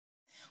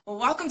Well,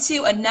 welcome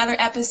to another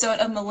episode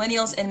of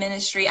Millennials in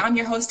Ministry. I'm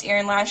your host,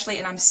 Erin Lashley,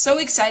 and I'm so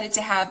excited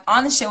to have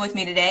on the show with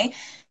me today,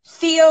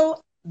 Theo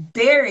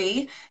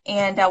Berry.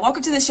 And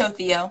welcome to the show,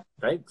 Theo.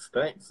 Thanks.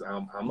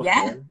 I'm a Yeah.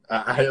 fan.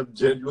 I am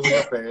genuinely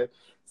a fan.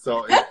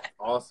 So it's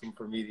awesome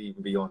for me to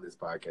even be on this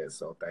podcast.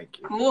 So thank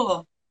you.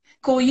 Cool.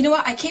 Cool. You know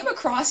what? I came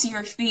across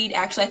your feed,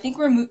 actually. I think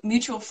we're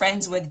mutual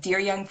friends with Dear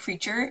Young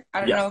Preacher. I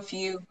don't know Yes. if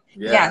you.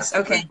 Yeah, Yes. that's a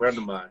Okay. great friend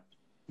of mine.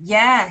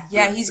 Yeah,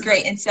 Good he's to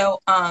great. know. And so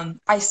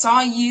I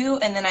saw you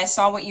and then I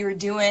saw what you were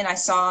doing. I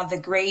saw the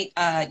great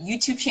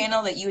YouTube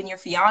channel that you and your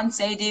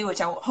fiance do, which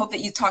I hope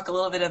that you talk a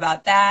little bit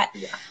about that.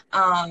 Yeah.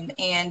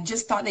 And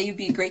just thought that you'd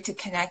be great to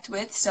connect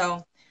with.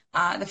 So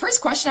the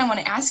first question I want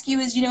to ask you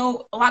is, a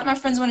lot of my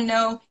friends want to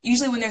know,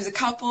 usually when there's a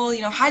couple,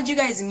 how did you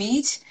guys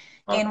meet?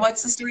 And Okay.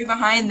 what's the story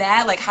behind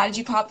that? Like, how did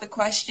you pop the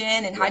question?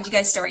 And how Yeah. did you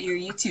guys start your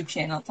YouTube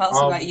channel? Tell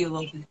us about Um. you a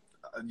little bit.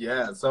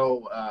 Yeah.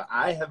 So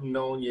I have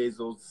known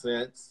Yezo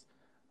since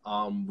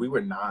we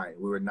were 9.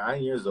 We were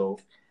 9 years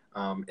old.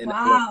 In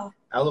Wow.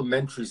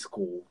 elementary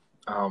school.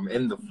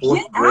 In the Get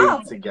fourth grade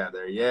out.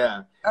 together.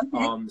 Yeah.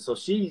 Okay. So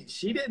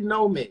she didn't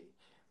know me.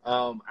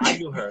 I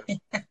knew her.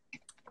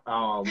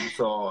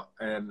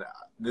 And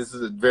this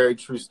is a very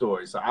true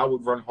story. So I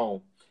would run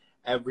home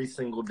every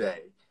single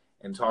day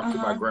and talk to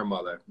my Uh-huh.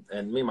 grandmother.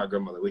 And me and my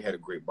grandmother, we had a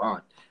great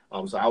bond.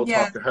 So I would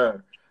Yeah. talk to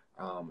her,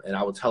 and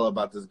I would tell her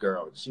about this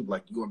girl. She'd be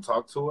like, "You want to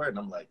talk to her?" And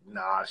I'm like,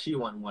 "Nah, she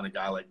wouldn't want a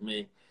guy like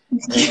me."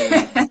 And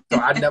so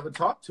I never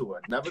talked to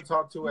her. Never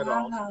talked to her at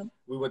all. Wow.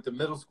 We went to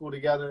middle school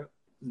together.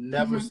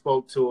 Never Hmm.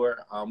 spoke to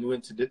her. We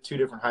went to two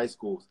different high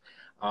schools.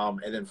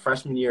 And then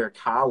freshman year of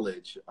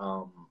college,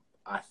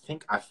 I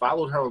think I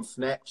followed her on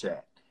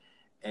Snapchat,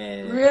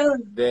 and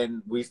Really?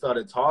 then we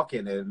started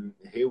talking, and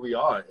here we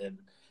are. And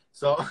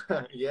so,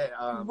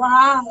 yeah,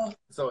 Wow.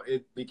 so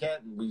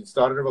we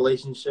started a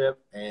relationship,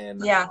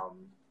 Yeah,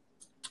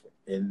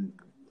 and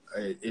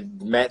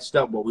it matched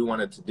up what we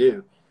wanted to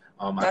do.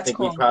 I that's think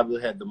we cool.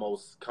 probably had the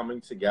most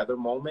coming together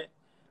moment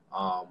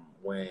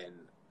when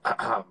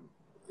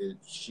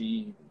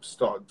she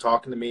started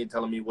talking to me and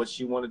telling me what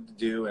she wanted to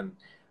do, and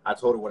I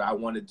told her what I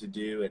wanted to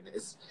do. And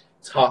it's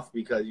tough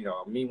because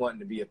me wanting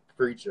to be a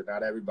preacher,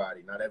 not every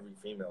female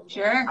is going to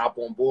Sure. hop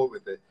on board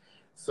with it.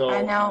 I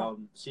So know.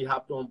 she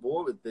hopped on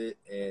board with it,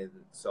 and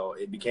so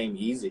it became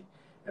easy,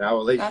 and our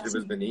relationship That's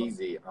has been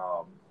easy.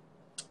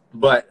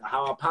 But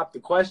how I popped the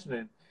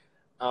question,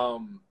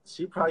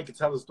 she probably could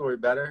tell the story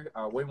better,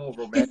 way more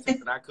romantic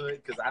than I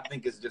could, because I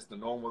think it's just a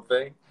normal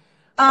thing.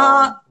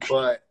 uh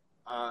But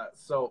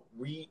so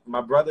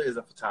my brother is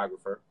a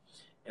photographer,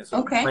 and so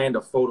we okay. planned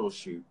a photo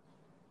shoot,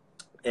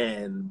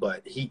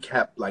 but he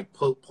kept like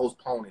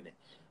postponing it,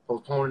 Uh,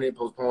 postponing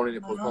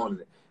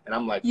it, and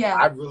I'm like, yeah,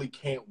 I really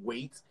can't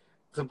wait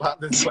to pop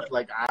this.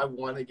 Like, I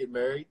want to get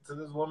married to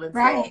this woman, so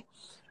right.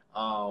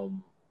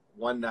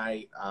 one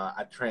night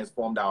I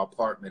transformed our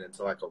apartment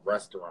into like a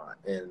restaurant,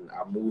 and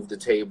I moved the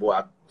table.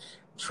 I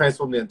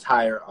transformed the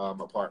entire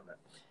apartment,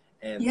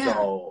 and Yeah.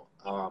 so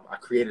I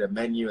created a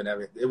menu and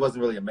everything. It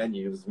wasn't really a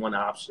menu; it was one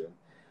option,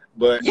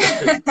 but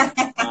Yeah.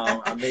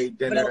 I made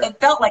But it, dinner. it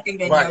felt like a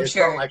menu, Right, I'm it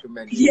felt sure. like a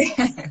menu,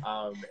 Yeah.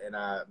 and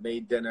I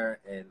made dinner,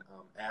 and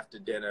after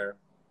dinner,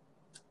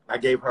 I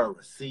gave her a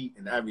receipt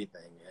and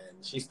everything,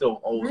 and she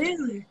still owes me.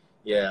 Really?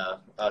 Yeah,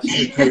 she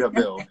didn't pay her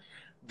bill,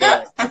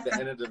 but at the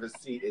end of the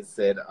receipt, it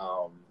said,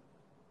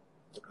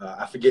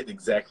 I forget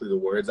exactly the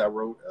words I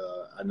wrote.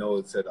 I know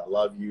it said, "I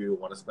love you,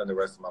 want to spend the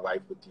rest of my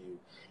life with you,"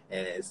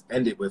 and it's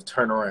ended with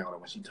 "turn around."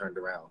 And when she turned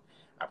around,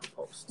 I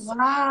proposed. So,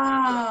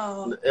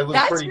 Wow. yeah, it was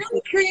That's pretty really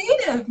cool.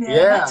 creative, man.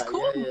 That's Yeah,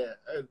 cool. yeah,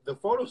 yeah. The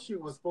photo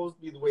shoot was supposed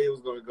to be the way it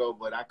was going to go,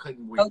 but I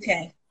couldn't wait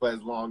Okay. for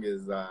as long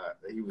as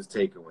he was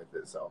taken with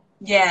it. So,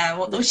 Yeah,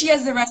 well, yeah, she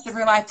has the rest of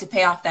her life to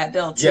pay off that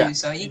bill yeah, too,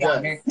 so she you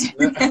got does.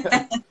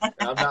 her.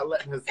 I'm not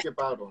letting her skip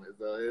out on it.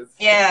 So it's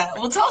Yeah,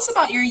 well, tell us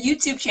about your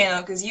YouTube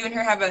channel because you and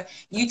her have a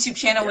YouTube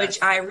channel, which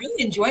yes. I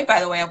really enjoy, by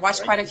the way. I've watched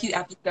Thank quite a you. few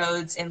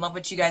episodes and love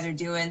what you guys are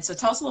doing. So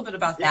tell us a little bit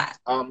about Yeah.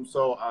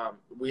 that.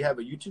 We have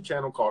a YouTube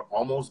channel called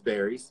Almost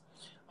Berries.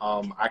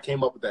 I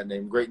came up with that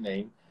name. Great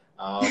name.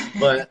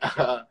 But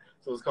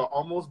so it's called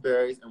Almost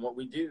Berries, and what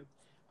we do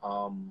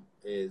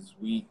is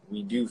we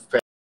do.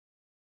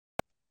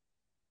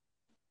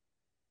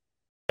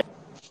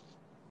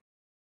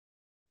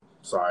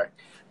 Sorry.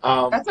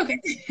 Um, That's okay.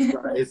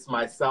 it's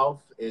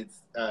myself,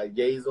 it's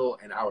Yazel,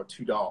 and our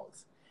 2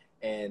 dogs.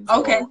 And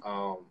Okay.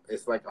 so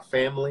it's like a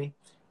family.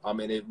 And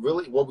it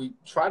really, what we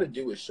try to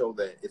do is show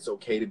that it's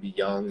okay to be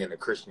young and a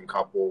Christian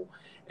couple,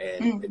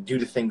 Mm, and do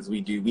the things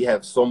we do. We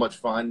have so much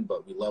fun,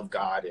 but we love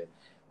God. And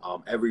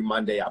every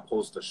Monday I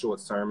post a short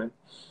sermon,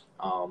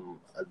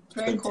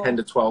 very between 10 cool.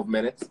 to 12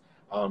 minutes.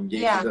 Yazel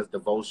Yeah. does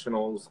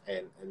devotionals,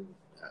 and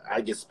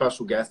I get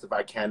special guests if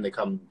I can to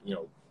come,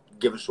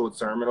 give a short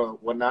sermon or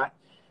whatnot.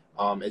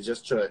 It's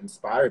just to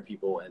inspire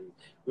people. And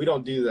we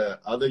don't do the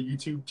other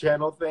YouTube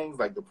channel things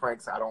like the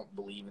pranks. I don't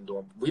believe in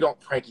doing. We don't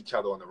prank each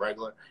other on the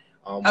regular.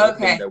 One thing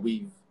Okay. that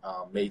we've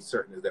made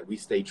certain is that we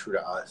stay true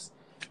to us,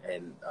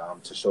 and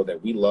to show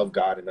that we love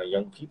God and are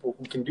young people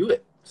who can do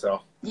it.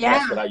 So Yeah,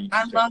 that's what our I YouTube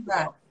channel love is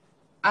that. about.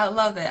 I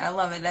love it. I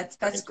love it. That's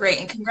Thank you. great.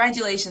 And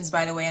congratulations,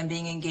 by the way, on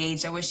being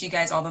engaged. I wish you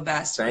guys all the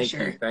best for Thank you.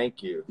 sure.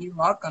 Thank you. You're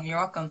welcome. You're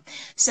welcome.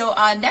 So,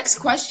 next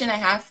question I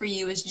have for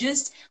you is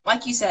just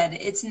like you said,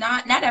 it's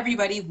not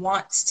everybody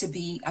wants to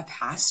be a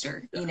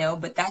pastor, Yeah.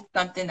 but that's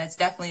something that's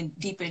definitely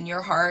deep in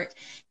your heart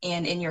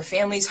and in your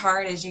family's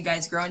heart as you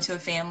guys grow into a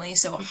family.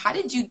 So, how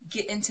did you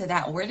get into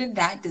that? Where did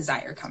that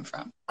desire come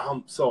from?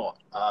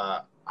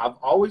 I've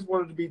always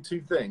wanted to be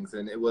two things,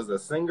 and it was a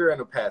singer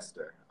and a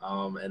pastor.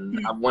 And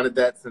Hmm. I've wanted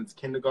that since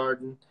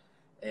kindergarten.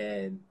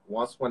 And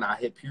once when I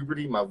hit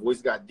puberty, my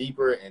voice got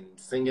deeper and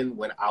singing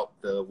went out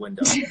the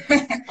window.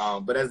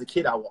 But as a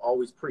kid, I would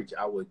always preach.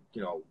 I would,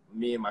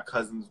 me and my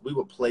cousins, we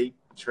would play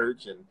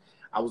church, and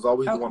I was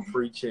always the one Okay.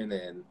 preaching,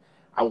 and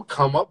I would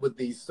come up with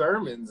these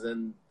sermons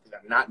and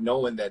not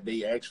knowing that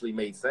they actually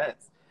made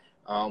sense.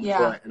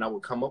 Yeah. And I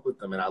would come up with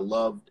them, and I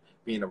loved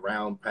being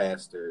around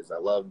pastors. I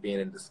loved being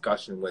in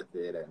discussion with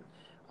it, and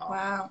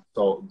Wow.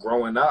 so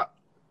growing up,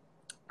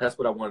 that's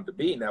what I wanted to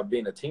be. Now,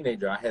 being a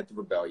teenager, I had the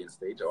rebellion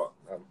stage.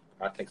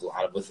 I think a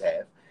lot of us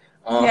have.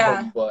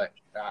 Yeah. But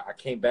I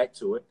came back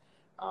to it.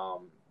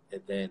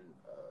 And then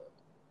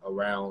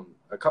around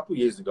a couple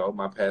years ago,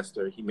 my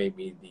pastor, he made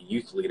me the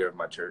youth leader of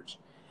my church.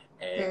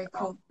 And Very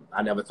cool.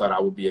 I never thought I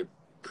would be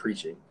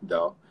preaching,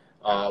 though.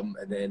 And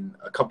then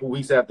a couple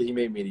weeks after he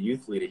made me the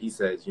youth leader, he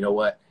says, you know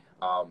what?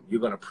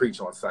 You're going to preach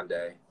on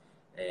Sunday.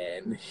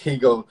 And he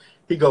goes,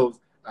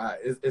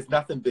 it's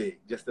nothing big,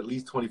 just at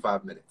least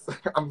 25 minutes.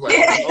 I'm like,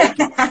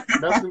 okay,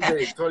 nothing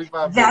big,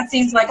 25 That minutes.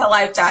 seems like a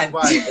lifetime.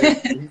 Right.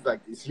 And he's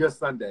like, it's your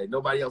Sunday.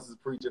 Nobody else is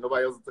preaching.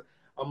 Nobody else is.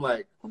 I'm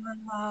like,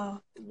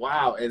 Wow.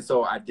 wow. And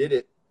so I did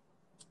it.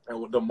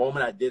 And the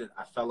moment I did it,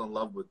 I fell in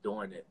love with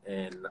doing it.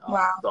 And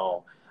Wow.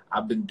 so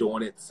I've been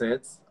doing it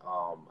since.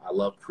 I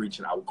love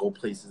preaching. I would go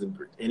places and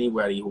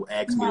anybody who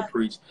asks me to Yeah.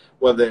 preach,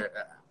 whether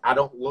I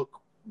don't look,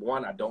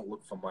 I don't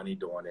look for money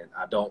doing it.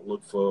 I don't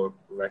look for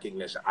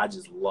recognition. I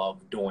just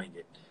love doing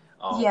it.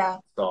 Yeah.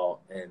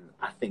 And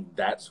I think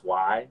that's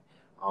why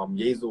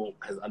Yezel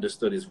has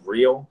understood it's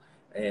real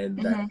and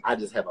that Hmm. I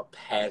just have a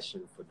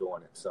passion for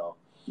doing it. So,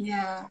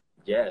 Yeah.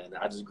 yeah, and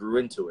I just grew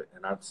into it,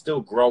 and I'm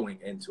still growing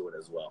into it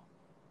as well.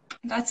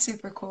 That's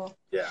super cool.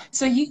 Yeah.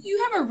 So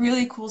you have a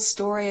really cool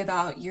story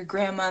about your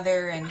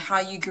grandmother and how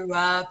you grew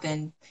up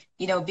and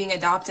being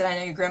adopted. I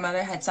know your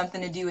grandmother had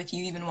something to do with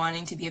you even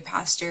wanting to be a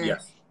pastor.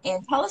 Yes.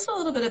 And tell us a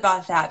little bit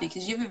about that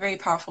because you have a very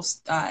powerful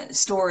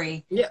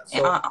story Yeah.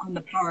 So, on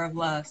the power of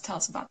love. Tell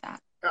us about that.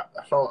 yeah,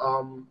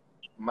 so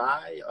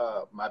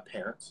my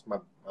parents, my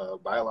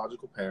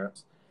biological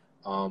parents,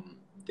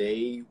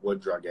 they were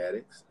drug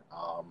addicts,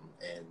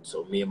 and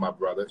so me and my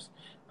brothers,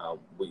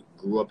 we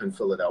grew up in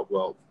Philadelphia.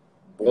 Well,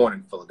 born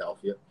in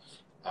Philadelphia,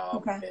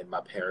 Okay. and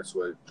my parents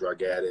were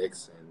drug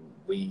addicts, and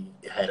we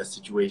had a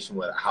situation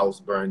where the house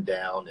burned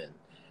down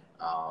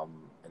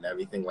and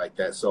everything like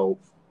that. So,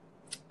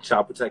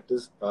 Child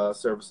Protective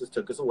Services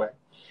took us away.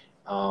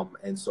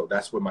 And so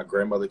that's where my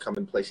grandmother come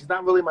in play. She's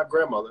not really my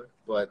grandmother,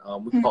 but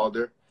we Hmm. called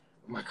her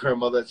my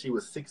grandmother. She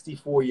was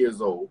 64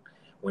 years old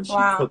when she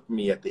Wow. took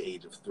me at the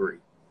age of 3,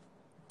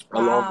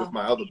 along with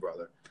Wow. my other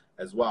brother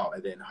as well.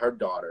 And then her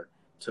daughter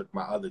took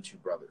my other 2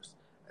 brothers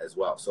as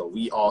well. So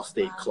we all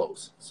stayed Wow.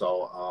 close.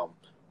 So,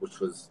 which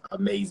was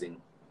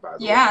amazing, by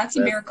the way. Yeah, it's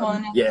a miracle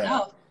in Yeah.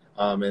 itself.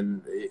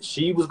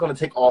 She was going to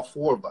take all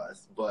 4 of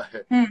us,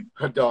 but Hmm.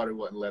 her daughter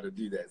wouldn't let her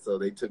do that. So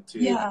they took 2.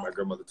 Yeah. My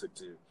grandmother took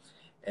 2.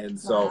 And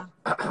so,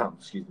 Wow.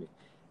 excuse me.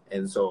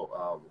 And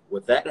so,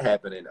 with that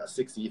happening, a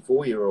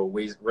 64-year-old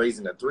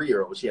raising a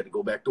 3-year-old, she had to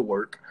go back to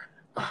work.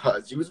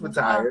 She was Wow.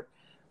 retired.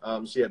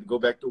 She had to go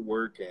back to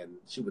work, and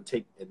she would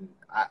and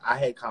I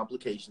had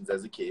complications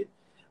as a kid.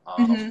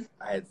 Hmm.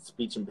 I had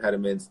speech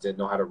impediments, didn't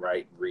know how to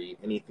write, read,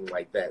 anything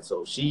like that.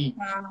 So she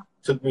Wow.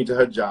 took me to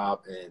her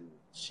job, and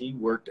she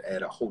worked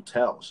at a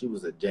hotel. She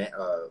was a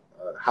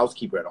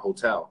housekeeper at a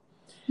hotel.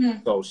 Hmm.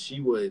 So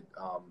she would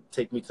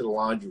take me to the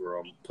laundry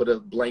room, put a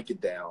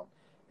blanket down,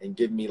 and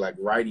give me like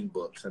writing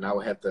books, and I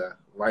would have to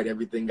write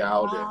everything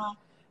out. And Wow.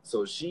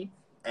 so she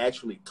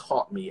actually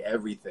taught me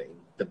everything,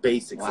 the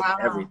basics of Wow.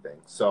 everything.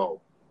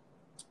 So,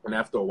 and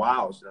after a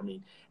while, I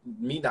mean,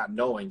 me not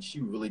knowing, she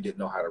really didn't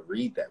know how to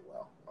read that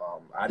well.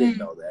 I didn't Hmm.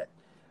 know that.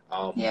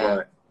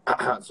 Yeah.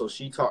 But so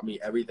she taught me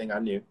everything I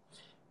knew.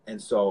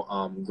 And so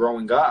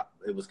growing up,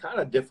 it was kind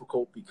of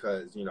difficult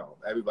because,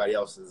 everybody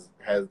else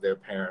has their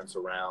parents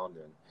around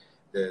and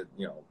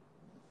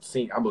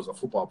I was a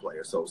football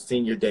player. So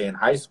senior day in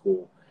high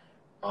school,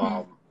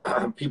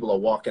 Hmm. people are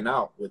walking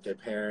out with their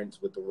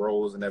parents with the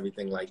rolls and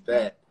everything like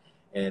that.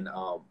 And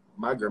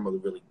my grandmother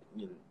really,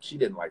 she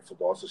didn't like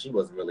football, so she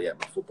wasn't really at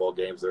my football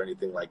games or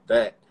anything like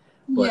that.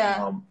 But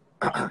Yeah.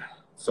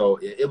 so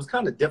it was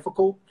kind of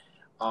difficult.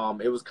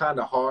 It was kind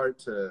of hard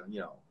to,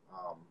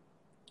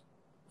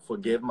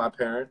 forgive my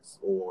parents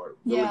or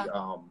really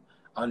Yeah.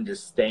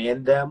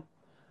 understand them.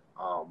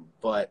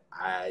 But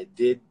I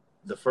did,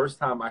 the first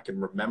time I can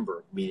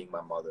remember meeting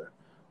my mother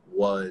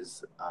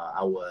was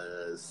I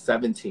was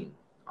 17.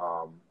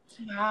 Wow.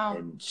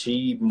 And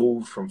she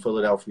moved from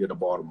Philadelphia to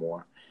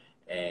Baltimore.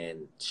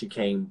 and she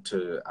came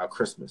to our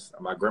Christmas.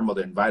 My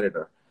grandmother invited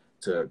her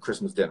to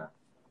Christmas dinner.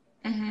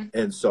 Mm-hmm.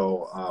 And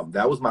so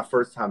that was my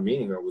first time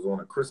meeting her, was on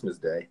a Christmas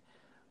day.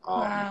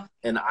 Wow.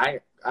 And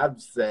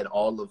I've said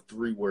all of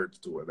 3 words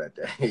to her that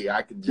day.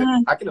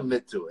 Mm. I can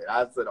admit to it.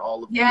 I've said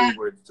all of Yeah, 3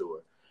 words to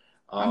her.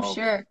 I'm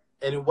sure.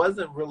 And it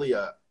wasn't really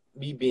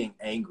me being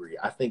angry.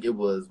 I think it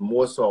was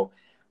more so,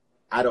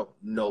 I don't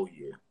know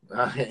you.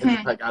 And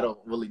Hmm. like, I don't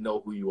really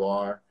know who you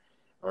are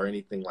or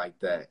anything like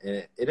that.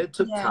 And it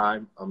took Yeah.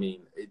 time. I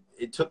mean,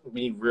 it took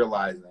me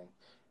realizing,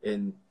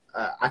 and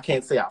I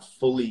can't say I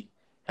fully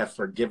have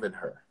forgiven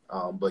her.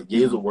 But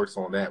Yezel Mhm. works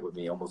on that with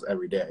me almost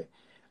every day.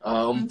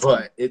 That's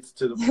But it's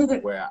to the point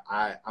good. where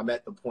I'm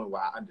at the point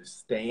where I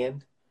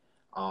understand.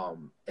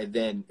 And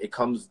then it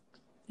comes,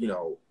 you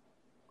know,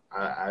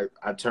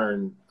 I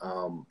turned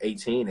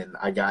 18, and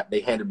they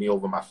handed me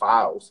over my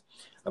files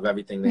of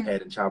everything they Hmm.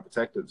 had in Child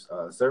Protective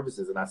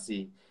Services, and I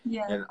see,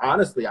 Yeah. and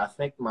honestly, I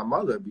thank my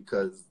mother,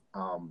 because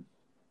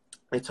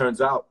it turns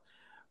out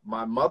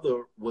my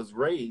mother was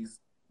raised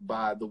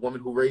by the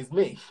woman who raised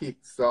me.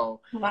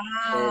 So,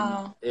 and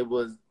Wow. it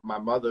was my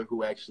mother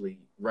who actually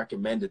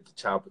recommended the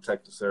Child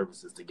Protective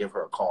Services to give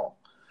her a call.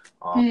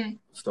 Um, Hmm.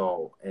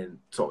 so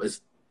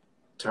it's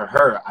to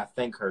her, I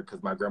thank her,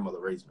 because my grandmother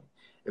raised me.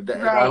 If I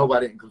Right. hope I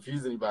didn't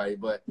confuse anybody,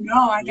 but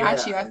No, I got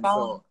yeah, you. I and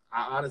follow. so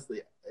I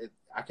honestly,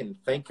 I can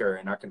thank her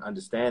and I can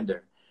understand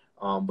her,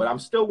 but I'm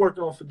still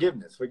working on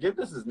forgiveness.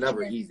 Forgiveness is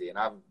never Sure. easy, and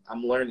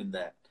I'm learning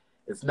that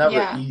it's never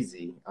Yeah.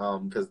 easy,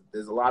 because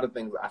there's a lot of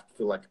things I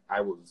feel like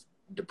I was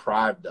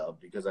deprived of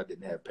because I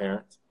didn't have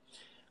parents.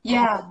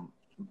 Yeah. Um,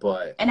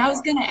 but And I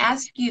was gonna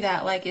ask you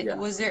that, like, yeah,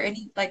 was there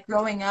any, like,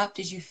 growing up,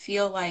 did you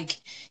feel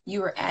like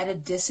you were at a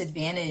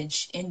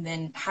disadvantage, and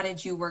then how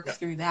did you work yeah.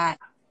 through that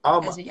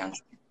Um, as a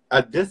youngster?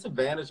 a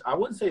disadvantage, I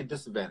wouldn't say a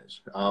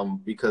disadvantage,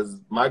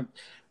 because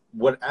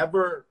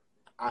whatever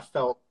I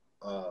felt,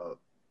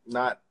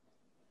 not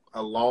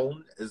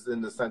alone, is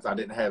in the sense I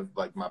didn't have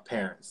like my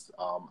parents.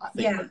 I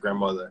think my Yeah.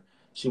 grandmother,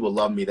 she would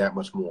love me that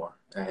much more,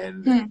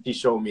 and Hmm. she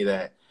showed me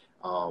that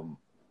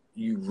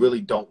you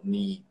really don't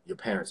need your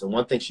parents. And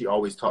one thing she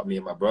always taught me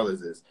and my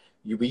brothers is,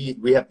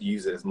 we have to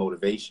use it as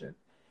motivation.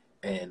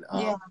 And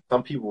Yeah.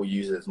 some people will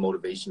use it as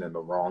motivation in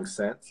the wrong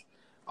sense.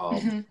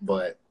 Hmm.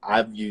 But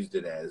I've used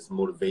it as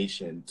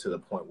motivation to the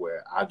point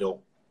where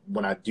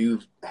when I do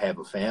have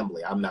a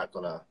family, I'm not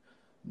going to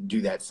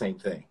do that same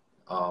thing.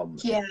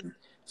 Yeah. And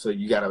so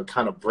you got to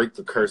kind of break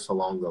the curse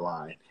along the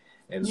line.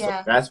 And so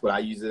Yeah. that's what I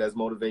use it as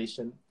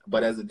motivation.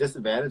 But as a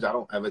disadvantage, I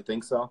don't ever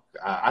think so.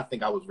 I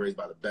think I was raised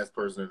by the best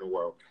person in the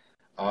world.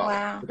 I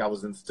Wow. think I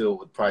was instilled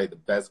with probably the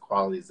best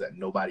qualities that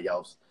nobody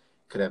else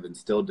could have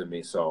instilled in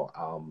me. So,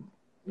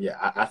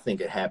 yeah, I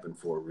think it happened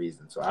for a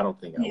reason. So I don't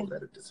think I Yeah. was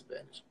at a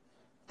disadvantage.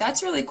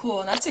 That's really cool.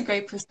 And that's a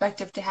great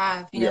perspective to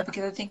have, Yeah,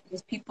 because I think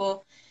there's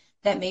people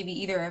that maybe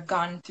either have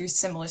gone through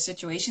similar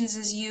situations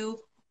as you,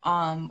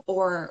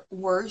 or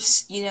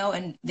worse,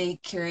 and they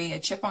carry a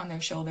chip on their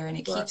shoulder and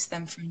it right. keeps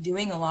them from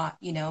doing a lot,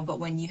 but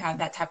when you have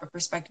that type of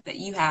perspective that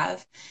you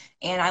have,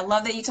 and I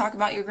love that you talk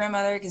about your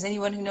grandmother, because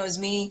anyone who knows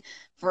me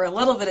for a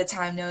little bit of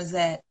time knows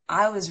that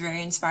I was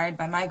very inspired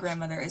by my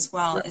grandmother as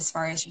well, Yeah, as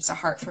far as just a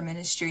heart for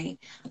ministry.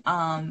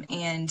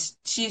 And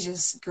she's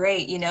just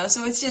great.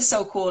 So it's just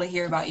so cool to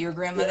hear about your yeah,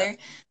 grandmother,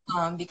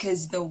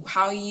 because the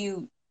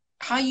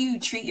how you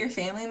treat your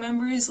family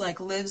members like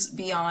lives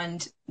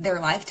beyond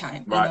their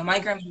lifetime. right. My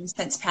grandmother's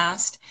since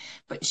passed,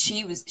 but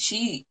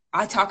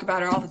I talk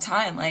about her all the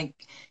time. Like,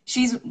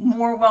 she's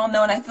more well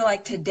known, I feel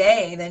like,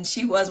 today than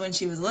she was when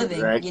she was living,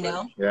 you Exactly.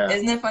 know? Yeah,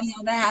 Isn't it funny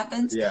how that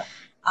happens? yeah.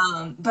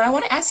 But I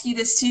want to ask you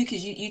this too,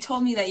 because you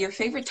told me that your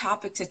favorite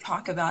topic to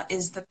talk about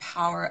is the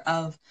power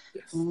of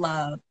Yes.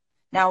 love.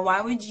 Now,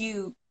 why would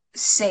you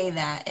say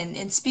that,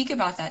 and speak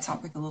about that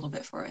topic a little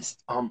bit for us?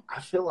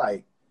 I feel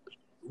like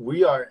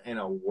we are in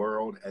a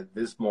world at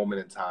this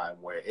moment in time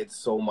where it's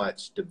so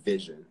much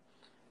division,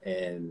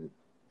 and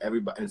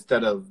everybody,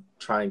 instead of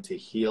trying to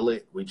heal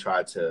it, we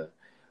try to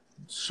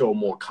show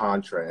more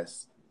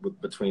contrast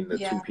between the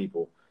two Yeah.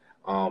 people.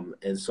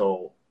 And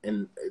so,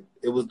 and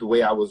it was the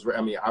way I was.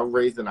 I mean, I was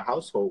raised in a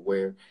household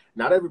where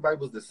not everybody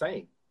was the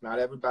same. Not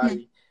Hmm.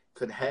 everybody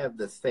could have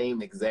the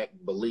same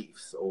exact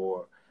beliefs.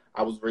 Or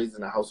I was raised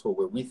in a household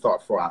where we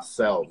thought for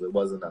ourselves. It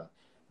wasn't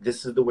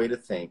this is the way to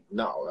think.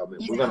 No, I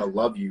mean, we're Yeah. gonna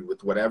love you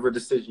with whatever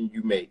decision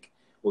you make.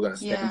 We're gonna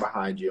stand Yeah.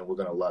 behind you and we're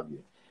gonna love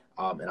you.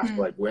 And I Hmm.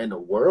 feel like we're in a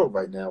world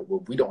right now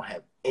where we don't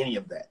have any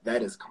of that.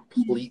 That is Hmm.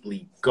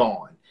 completely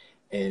gone,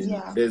 and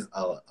Yeah. there's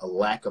a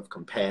lack of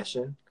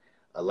compassion,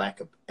 a lack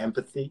of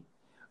empathy,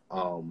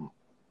 um,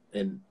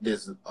 and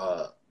there's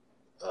a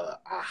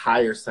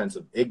higher sense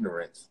of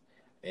ignorance,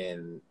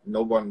 and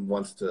no one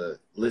wants to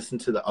listen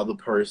to the other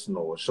person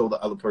or show the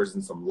other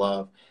person some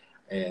love,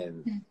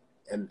 and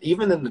Hmm.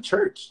 even in the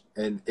church,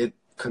 and it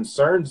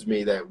concerns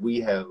me that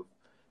we have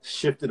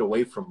shifted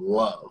away from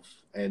love,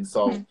 and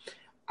so Hmm.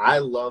 I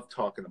love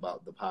talking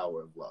about the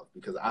power of love,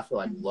 because I feel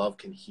like Hmm. love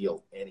can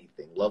heal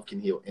anything. Love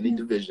can heal any Hmm.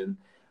 division.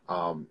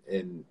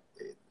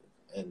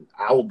 And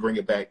I will bring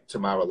it back to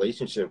my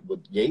relationship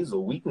with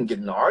Yezel. We can get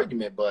in an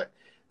argument, but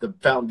the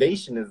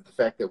foundation is the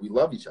fact that we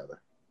love each other,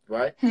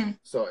 right? Hmm.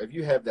 So if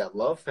you have that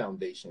love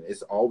foundation,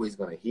 it's always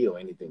going to heal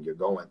anything you're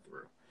going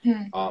through.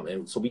 Hmm.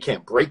 And so we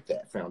can't break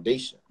that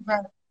foundation.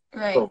 Right. So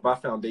Right. if my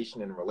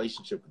foundation in a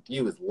relationship with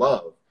you is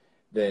love,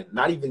 then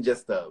not even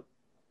just a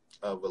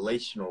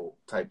relational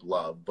type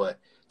love, but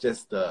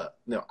just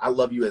I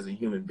love you as a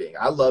human being.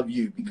 I love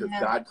you because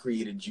Yeah. God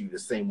created you the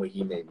same way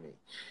he made me. Right.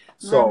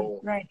 So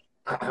Right.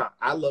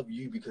 I love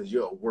you because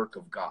you're a work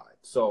of God.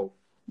 So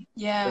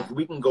Yeah. if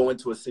we can go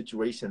into a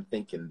situation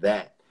thinking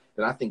that,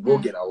 then I think we'll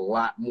Hmm. get a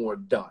lot more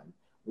done.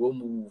 We'll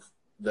move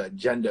the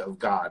agenda of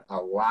God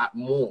a lot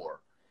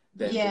more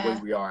than the way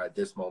Yeah. we are at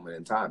this moment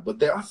in time. But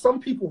there are some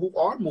people who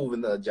are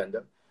moving the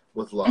agenda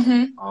with love.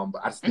 Hmm.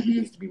 But I just think it Hmm.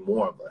 needs to be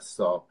more of us.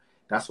 So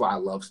that's why I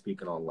love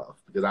speaking on love,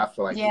 because I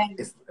feel like Yeah.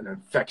 it's an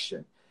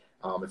infection.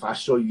 If I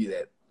show you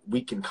that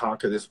we can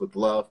conquer this with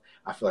love,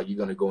 I feel like you're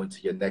going to go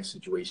into your next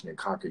situation and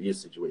conquer your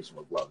situation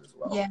with love as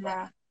well. So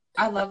Yeah.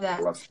 I love I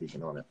that. love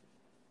speaking on it.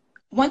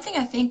 One thing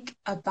I think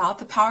about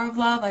the power of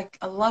love, like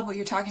I love what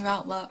you're talking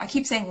about, love. I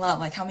keep saying love,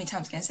 like how many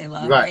times can I say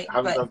love, Right. right?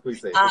 How many But times can we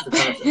say it? um,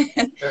 It's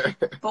the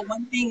concept. but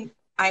one thing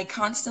I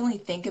constantly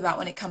think about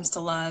when it comes to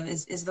love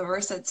is the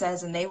verse that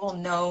says, "And they will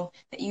know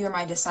that you are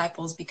my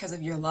disciples because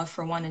of your love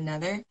for one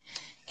another."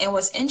 And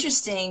what's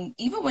interesting,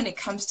 even when it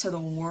comes to the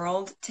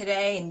world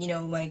today, and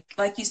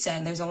like you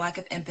said, there's a lack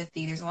of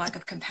empathy, there's a lack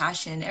of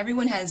compassion.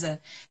 Everyone has a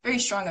very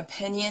strong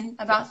opinion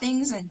about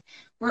things, and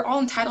we're all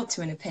entitled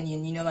to an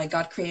opinion. Like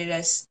God created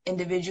us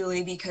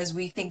individually because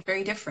we think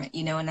very different.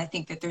 And I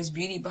think that there's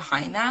beauty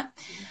behind that.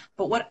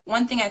 But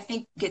one thing I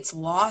think gets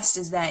lost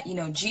is that,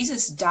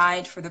 Jesus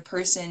died for the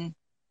person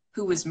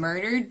who was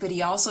murdered, but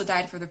he also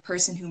died for the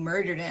person who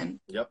murdered him.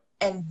 Yep.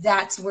 And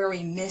that's where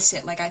we miss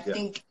it. Like, I Yes.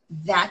 think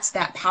that's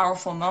that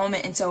powerful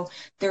moment. And so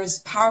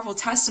there's powerful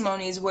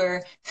testimonies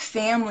where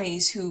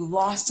families who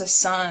lost a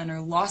son or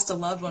lost a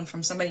loved one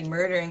from somebody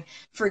murdering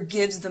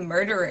forgives the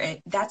murderer.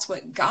 And that's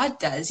what God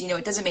does.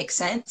 It doesn't make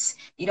sense.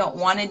 You don't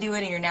want to do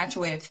it in your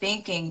natural way of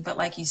thinking. But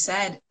like you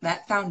said,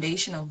 that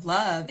foundation of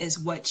love is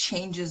what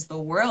changes the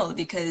world,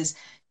 because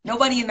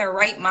nobody in their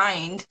right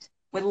mind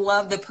would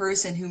love the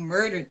person who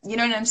murdered. You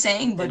know what I'm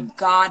saying? And But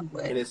God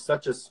would. and it's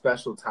such a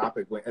special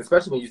topic,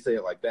 especially when you say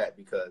it like that,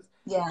 because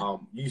Yeah.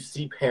 you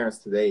see parents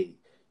today,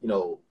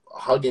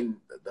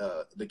 hugging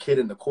the kid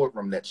in the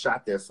courtroom that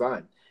shot their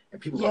son, and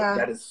people go, Yeah.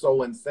 "That is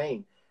so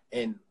insane."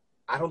 And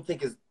I don't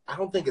think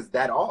it's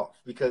that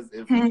off, because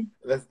if Hmm.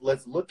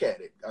 let's look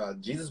at it.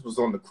 Jesus was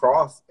on the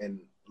cross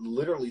and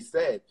literally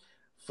said,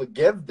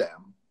 "Forgive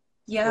them,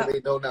 for Yeah.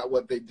 they know not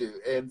what they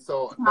do." And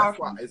so that's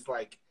why Powerful. it's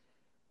like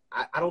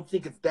I don't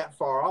think it's that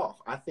far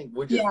off. I think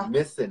we're just Yeah.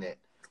 missing it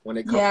when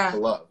it comes Yeah. to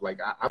love. Like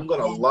I'm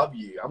gonna Yeah. love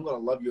you. I'm gonna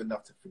love you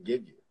enough to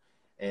forgive you.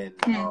 And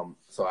Hmm.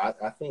 so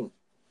I think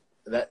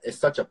that it's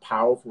such a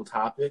powerful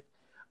topic.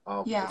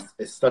 Yeah.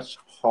 It's such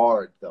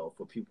hard though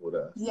for people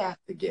Yeah.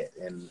 to get.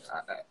 And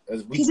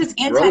as we Because it's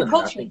keep drilling it, I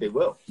anti-culture. think they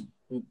will.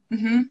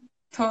 Mm-hmm.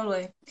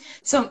 Totally.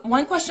 So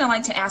one question I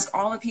like to ask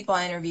all the people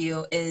I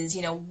interview is,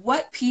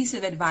 what piece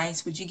of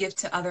advice would you give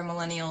to other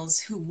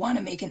millennials who want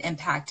to make an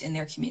impact in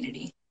their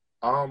community?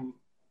 Um,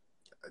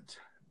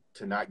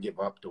 to not give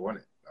up doing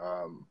it.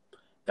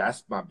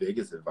 That's my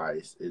biggest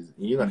advice. Is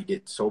you're gonna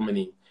get so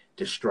many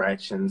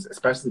distractions,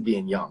 especially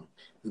being young.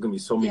 There's gonna be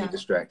so many Yeah.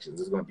 distractions.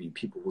 There's gonna be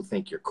people who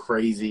think you're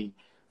crazy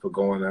for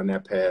going down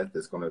that path.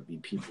 There's gonna be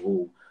people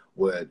who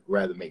would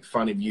rather make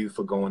fun of you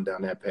for going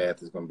down that path.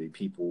 There's gonna be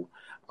people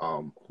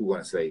who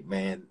want to say,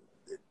 "Man,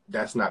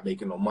 that's not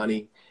making no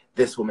money.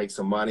 This will make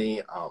some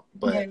money."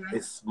 But Yeah.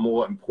 it's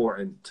more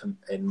important,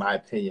 in my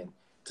opinion,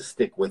 to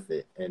stick with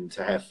it and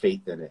to have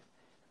faith in it.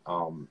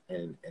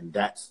 And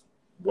that's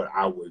what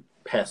I would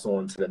pass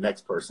on to the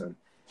next person,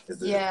 is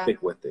to just Yeah.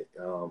 stick with it,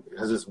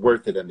 because it's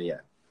worth it in the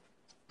end.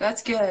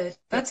 That's good.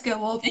 That's good.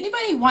 Well, if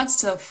anybody wants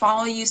to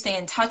follow you, stay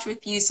in touch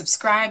with you,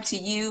 subscribe to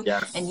you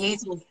and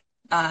Yes. Yazel's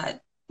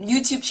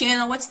YouTube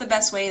channel, what's the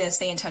best way to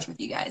stay in touch with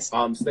you guys?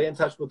 Stay in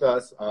touch with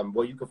us.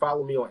 Well, you can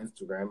follow me on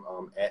Instagram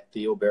at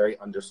TheoBerry_.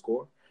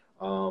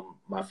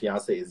 My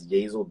fiance is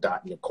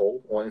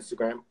Yazel.Nicole on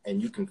Instagram,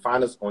 and you can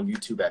find us on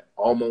YouTube at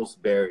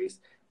Almost Berries.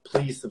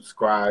 Please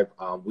subscribe.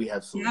 We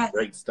have some Yes.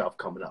 great stuff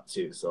coming up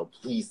too, so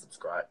please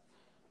subscribe.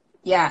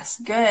 Yes,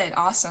 good,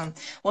 awesome.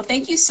 Well,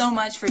 thank you so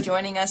much for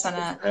joining us on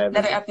Thanks for having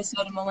another me.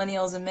 episode of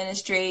Millennials in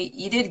Ministry.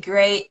 You did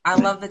great. I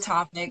love the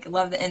topic,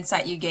 love the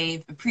insight you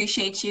gave.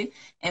 Appreciate you,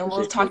 and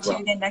we'll Appreciate you talk as to you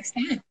well. again next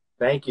time.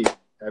 Thank you.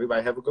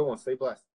 Everybody have a good one. Stay blessed.